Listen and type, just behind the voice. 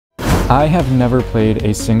I have never played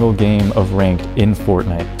a single game of ranked in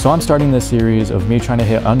Fortnite, so I'm starting this series of me trying to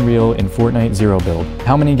hit Unreal in Fortnite Zero build.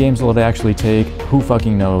 How many games will it actually take? Who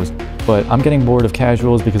fucking knows? But I'm getting bored of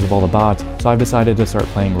casuals because of all the bots, so I've decided to start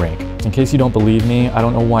playing rank. In case you don't believe me, I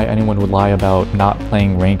don't know why anyone would lie about not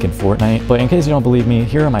playing rank in Fortnite, but in case you don't believe me,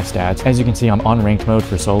 here are my stats. As you can see, I'm on ranked mode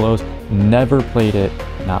for solos, never played it,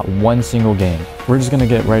 not one single game. We're just gonna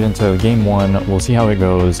get right into game one, we'll see how it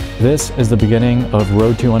goes. This is the beginning of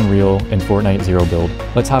Road to Unreal in Fortnite Zero build.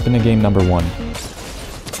 Let's hop into game number one.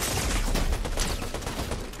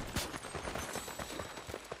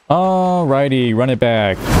 Alrighty, run it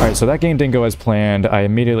back. Alright, so that game didn't go as planned. I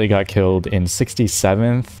immediately got killed in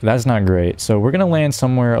 67th. That's not great. So we're gonna land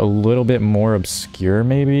somewhere a little bit more obscure,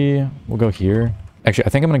 maybe. We'll go here. Actually, I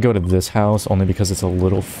think I'm gonna go to this house only because it's a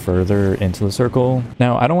little further into the circle.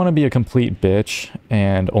 Now, I don't want to be a complete bitch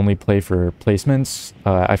and only play for placements.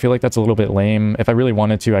 I feel like that's a little bit lame. If I really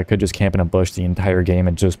wanted to, I could just camp in a bush the entire game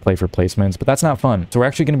and just play for placements, but that's not fun. So we're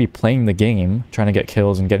actually gonna be playing the game, trying to get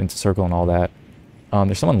kills and get into circle and all that.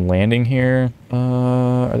 There's someone landing here.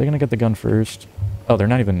 Are they gonna get the gun first? Oh, they're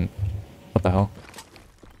not even... What the hell?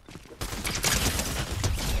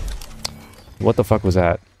 What the fuck was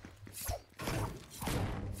that?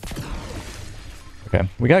 Okay,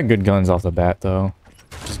 we got good guns off the bat, though.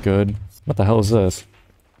 Which is good. What the hell is this?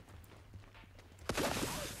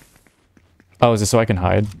 Oh, is this so I can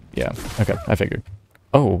hide? Yeah, okay, I figured.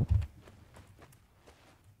 Oh.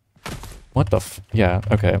 What the f... Yeah,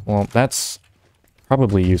 okay, well, that's...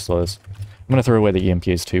 probably useless. I'm gonna throw away the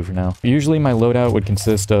EMPs too for now. Usually my loadout would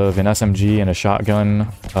consist of an SMG and a shotgun,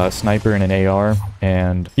 a sniper and an AR,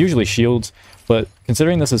 and usually shields. But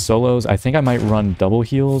considering this is solos, I think I might run double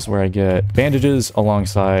heals where I get bandages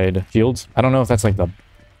alongside shields. I don't know if that's like the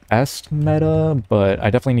best meta, but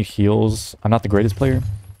I definitely need heals. I'm not the greatest player,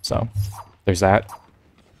 so there's that.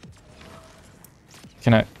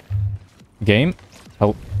 Can I... Game?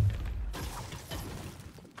 Oh.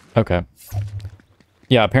 Okay.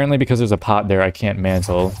 Yeah, apparently because there's a pot there, I can't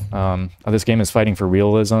mantle. This game is fighting for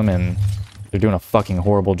realism, and they're doing a fucking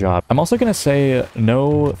horrible job. I'm also gonna say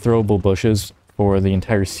no throwable bushes for the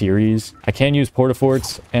entire series. I can use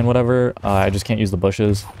portaforts and whatever, I just can't use the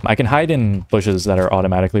bushes. I can hide in bushes that are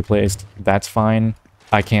automatically placed. That's fine.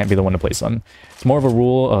 I can't be the one to place them. It's more of a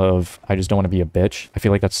rule of I just don't want to be a bitch. I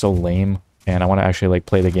feel like that's so lame, and I want to actually like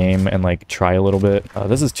play the game and like try a little bit.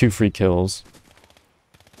 This is 2 free kills.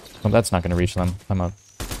 Well, that's not going to reach them. I'm a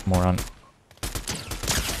moron.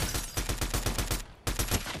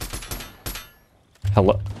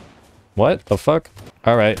 Hello? What the fuck?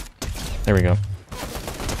 Alright. There we go.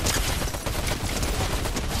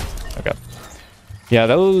 Okay. Yeah,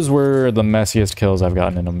 those were the messiest kills I've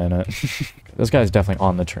gotten in a minute. This guy's definitely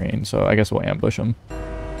on the train, so I guess we'll ambush him.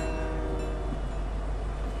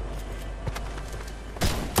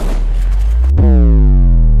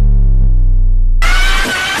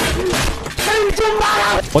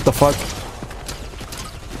 What the fuck?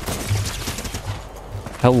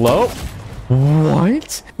 Hello?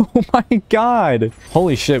 What? Oh my god.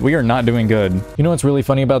 Holy shit, we are not doing good. You know what's really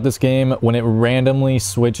funny about this game? When it randomly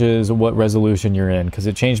switches what resolution you're in, because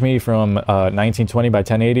it changed me from 1920 by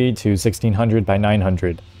 1080 to 1600 by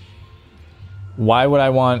 900. Why would I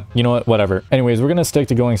want... You know what? Whatever. Anyways, we're gonna stick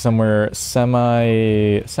to going somewhere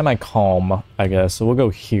semi-calm, I guess. So we'll go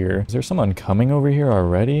here. Is there someone coming over here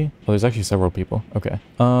already? Oh, there's actually several people. Okay.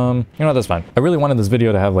 You know what? That's fine. I really wanted this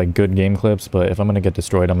video to have, like, good game clips, but if I'm gonna get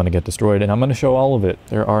destroyed, I'm gonna get destroyed, and I'm gonna show all of it.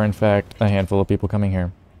 There are, in fact, a handful of people coming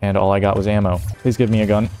here, and all I got was ammo. Please give me a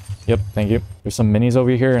gun. Yep, thank you. There's some minis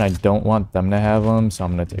over here, and I don't want them to have them, so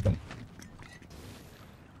I'm gonna take them.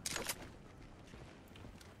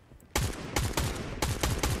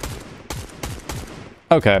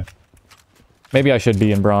 Okay. Maybe I should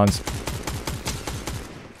be in bronze.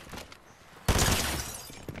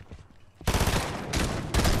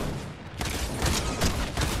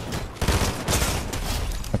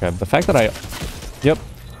 Okay, the fact that Yep.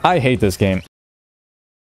 I hate this game.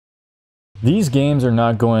 These games are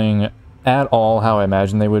not going at all how I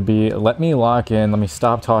imagined they would be. Let me lock in, let me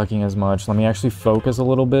stop talking as much, let me actually focus a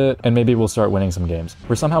little bit, and maybe we'll start winning some games.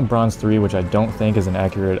 We're somehow bronze 3, which I don't think is an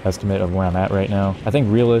accurate estimate of where I'm at right now. I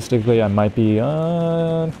think realistically I might be,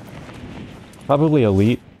 probably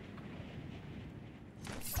elite.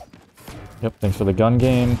 Yep, thanks for the gun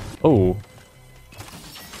game. Oh.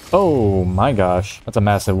 Oh my gosh, that's a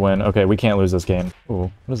massive win. Okay, we can't lose this game.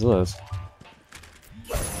 Ooh, what is this?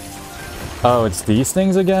 Oh, it's these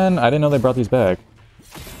things again? I didn't know they brought these back.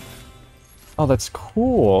 Oh, that's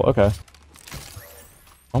cool. Okay.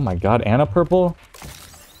 Oh my god, and a purple?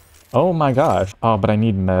 Oh my gosh. Oh, but I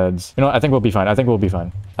need meds. You know what? I think we'll be fine. I think we'll be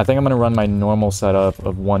fine. I think I'm gonna run my normal setup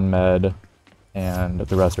of 1 med and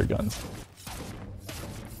the rest are guns.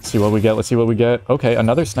 Let's see what we get. Let's see what we get. Okay,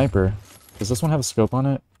 another sniper. Does this one have a scope on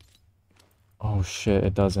it? Oh shit,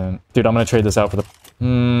 it doesn't. Dude, I'm gonna trade this out for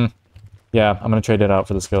the... Yeah, I'm gonna trade it out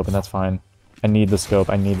for the scope and that's fine. I need the scope.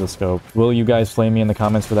 I need the scope. Will you guys flame me in the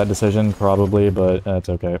comments for that decision? Probably, but that's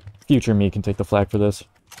okay. Future me can take the flak for this.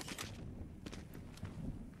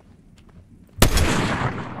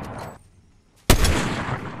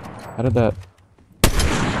 How did that...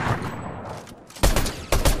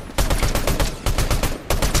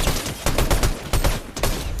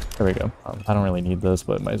 There we go. I don't really need this,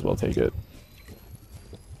 but might as well take it.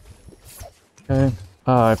 Okay.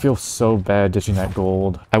 I feel so bad ditching that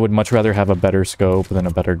gold. I would much rather have a better scope than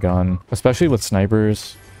a better gun. Especially with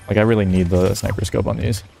snipers. Like, I really need the sniper scope on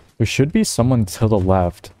these. There should be someone to the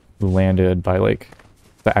left who landed by, like,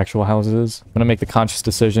 the actual houses. I'm gonna make the conscious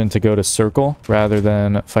decision to go to circle rather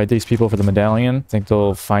than fight these people for the medallion. I think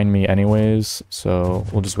they'll find me anyways, so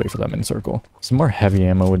we'll just wait for them in circle. Some more heavy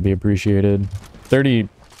ammo would be appreciated. 30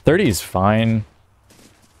 is fine,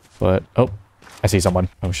 but... Oh, I see someone.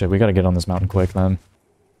 Oh shit, we gotta get on this mountain quick then.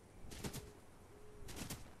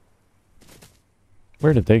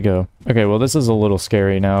 Where did they go? Okay, well this is a little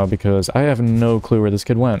scary now because I have no clue where this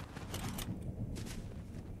kid went.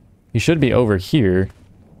 He should be over here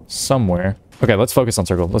somewhere. Okay, let's focus on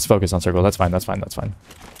circle. Let's focus on circle. That's fine, that's fine, that's fine.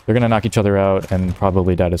 They're gonna knock each other out and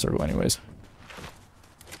probably die to circle anyways.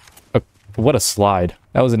 What a slide.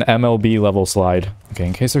 That was an MLB level slide. Okay,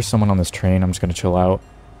 in case there's someone on this train, I'm just gonna chill out.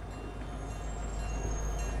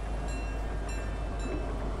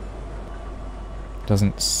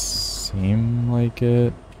 Doesn't seem like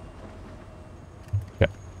it. Yeah.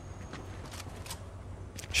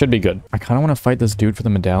 Should be good. I kind of want to fight this dude for the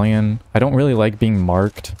medallion. I don't really like being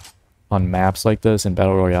marked on maps like this in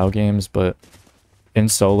Battle Royale games, but in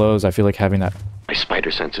solos, I feel like having that... My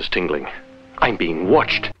spider sense is tingling. I'm being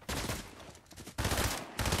watched.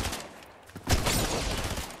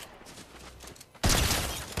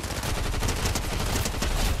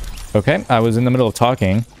 Okay, I was in the middle of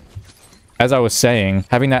talking. As I was saying,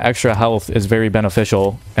 having that extra health is very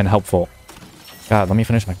beneficial and helpful. God, let me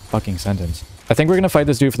finish my fucking sentence. I think we're gonna fight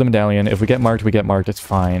this dude for the medallion. If we get marked, we get marked. It's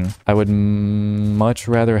fine. I would much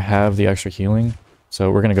rather have the extra healing. So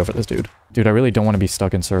we're gonna go for this dude. Dude, I really don't want to be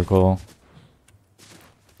stuck in circle.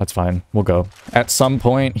 That's fine. We'll go. At some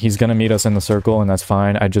point, he's gonna meet us in the circle, and that's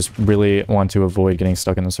fine. I just really want to avoid getting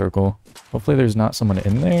stuck in the circle. Hopefully there's not someone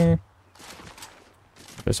in there.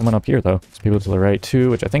 There's someone up here, though. There's people to the right,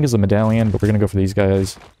 too, which I think is the medallion, but we're gonna go for these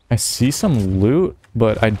guys. I see some loot,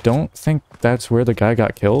 but I don't think that's where the guy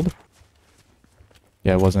got killed.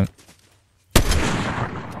 Yeah, it wasn't.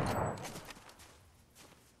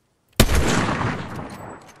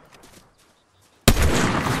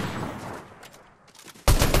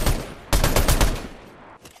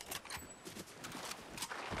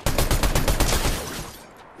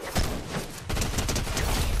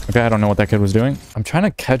 Okay, I don't know what that kid was doing. I'm trying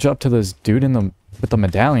to catch up to this dude with the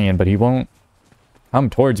medallion, but he won't come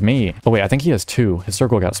towards me. Oh wait, I think he has two. His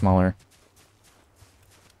circle got smaller.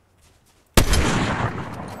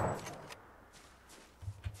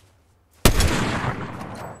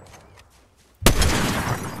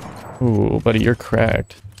 Ooh, buddy, you're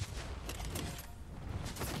cracked.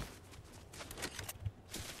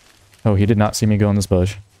 Oh, he did not see me go in this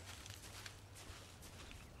bush.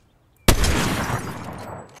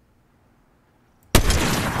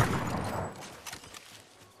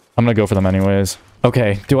 I'm gonna go for them anyways.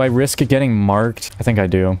 Okay, do I risk getting marked? I think I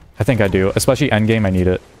do. I think I do. Especially endgame, I need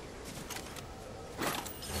it.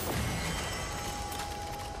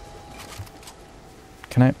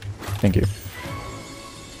 Can I? Thank you.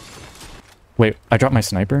 Wait, I dropped my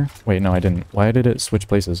sniper? Wait, no, I didn't. Why did it switch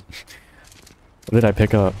places? What did I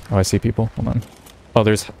pick up? Oh, I see people. Hold on. Oh,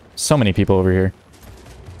 there's so many people over here.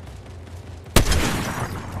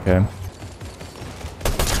 Okay.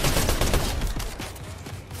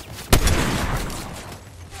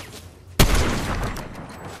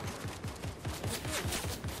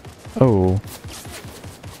 Oh.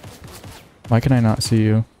 Why can I not see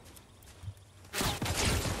you?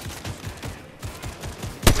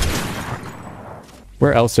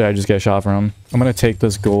 Where else did I just get shot from? I'm gonna take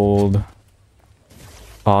this gold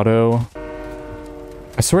auto.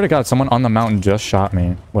 I swear to God, someone on the mountain just shot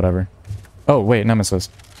me. Whatever. Oh, wait, Nemesis.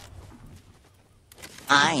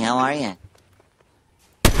 Hi, how are you?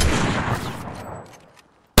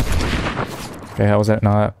 Okay, how was that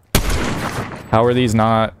not? How are these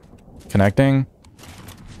not connecting?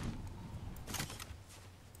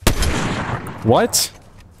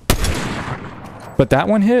 But that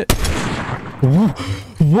one hit.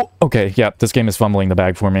 Okay, yeah, this game is fumbling the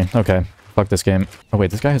bag for me. Okay, fuck this game. Oh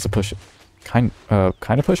wait, this guy has to push... kind of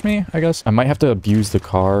push me, I guess. I might have to abuse the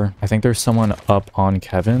car. I think there's someone up on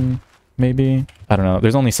Kevin, maybe. I don't know.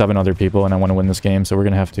 There's only 7 other people, and I want to win this game, so we're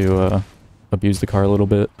gonna have to abuse the car a little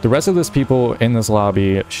bit. The rest of this people in this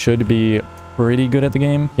lobby should be pretty good at the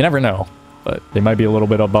game. You never know, but they might be a little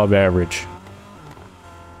bit above average.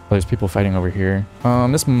 Oh, there's people fighting over here.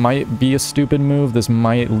 This might be a stupid move. This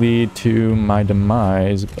might lead to my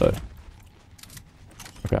demise, but...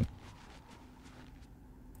 okay.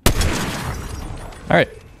 Alright,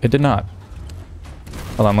 it did not.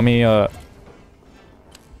 Hold on, let me,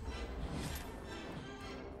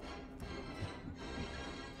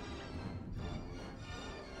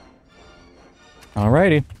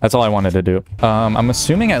 alrighty. That's all I wanted to do. I'm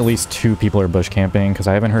assuming at least 2 people are bush camping, because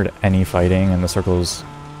I haven't heard any fighting, and the circle's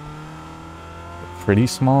pretty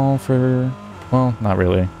small for... well, not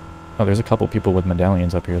really. Oh, there's a couple people with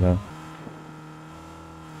medallions up here, though.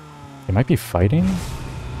 They might be fighting?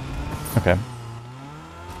 Okay.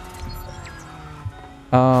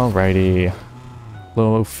 Alrighty.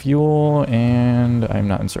 Low fuel, and I'm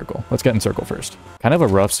not in circle. Let's get in circle first. Kind of a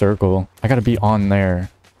rough circle. I gotta be on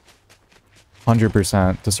there.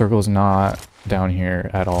 100%. The circle is not down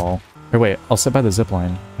here at all. Or wait, I'll sit by the zip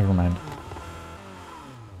line. Never mind.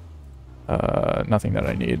 Nothing that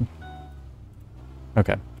I need.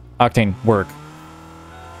 Okay. Octane, work.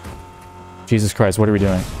 Jesus Christ, what are we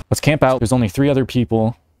doing? Let's camp out. There's only 3 other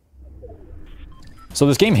people. So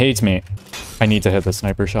this game hates me. I need to hit the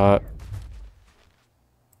sniper shot.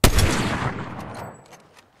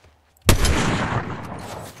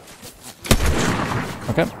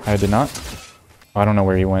 Okay, I did not. I don't know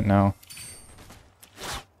where he went now.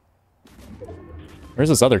 Where's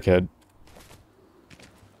this other kid?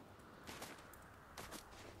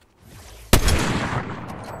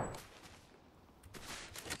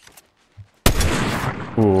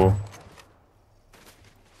 Ooh.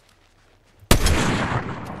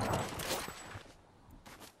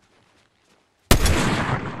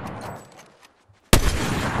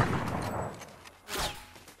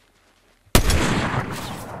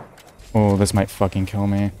 Oh, this might fucking kill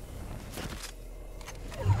me.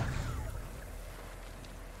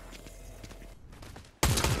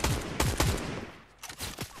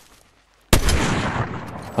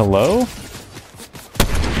 Hello?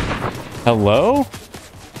 Hello?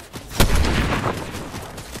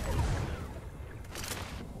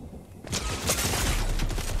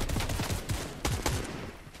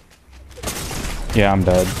 Yeah, I'm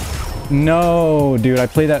dead. No, dude, I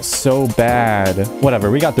played that so bad.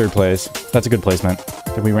 Whatever, we got 3rd place. That's a good placement.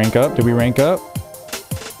 Did we rank up? Did we rank up?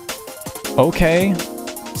 Okay.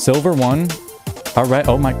 Silver 1. All right.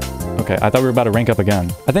 Oh my... okay, I thought we were about to rank up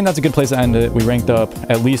again. I think that's a good place to end it. We ranked up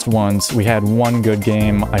at least once. We had 1 good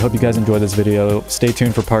game. I hope you guys enjoyed this video. Stay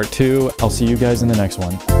tuned for part 2. I'll see you guys in the next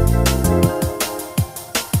one.